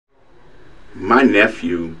My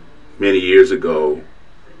nephew, many years ago,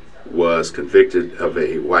 was convicted of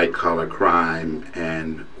a white-collar crime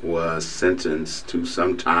and was sentenced to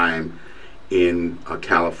some time in a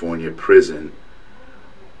California prison,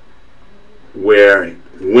 where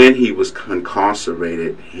when he was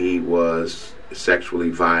incarcerated, he was sexually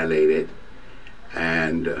violated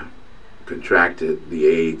and contracted the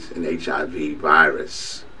AIDS and HIV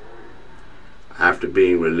virus. After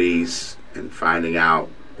being released and finding out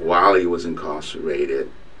while he was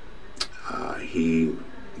incarcerated, he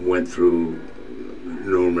went through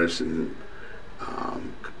numerous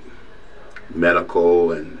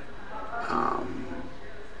medical and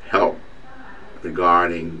help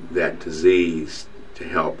regarding that disease to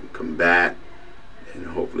help combat and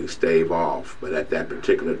hopefully stave off. But at that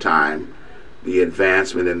particular time, the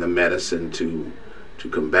advancement in the medicine to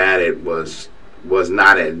combat it was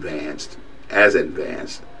not advanced.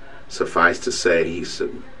 Suffice to say, he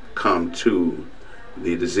succumbed to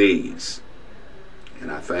the disease.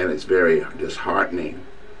 And I find it's very disheartening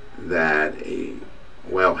that a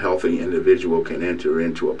healthy individual can enter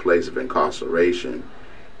into a place of incarceration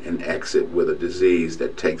and exit with a disease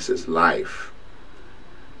that takes his life.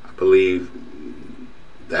 I believe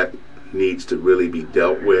that needs to really be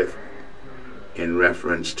dealt with in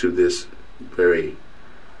reference to this very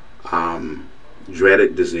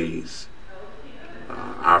dreaded disease.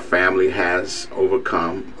 Our family has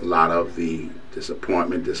overcome a lot of the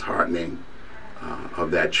disappointment, disheartening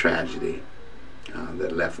of that tragedy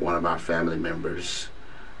that left one of our family members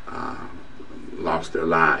lost their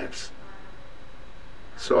lives.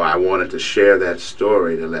 So I wanted to share that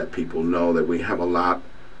story to let people know that we have a lot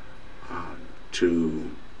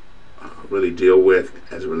to really deal with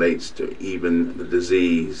as it relates to even the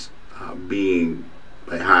disease being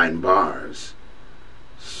behind bars.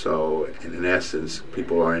 So in essence,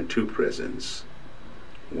 people are in two prisons,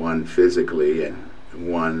 one physically and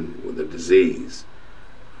one with a disease.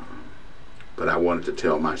 But I wanted to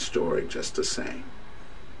tell my story just the same.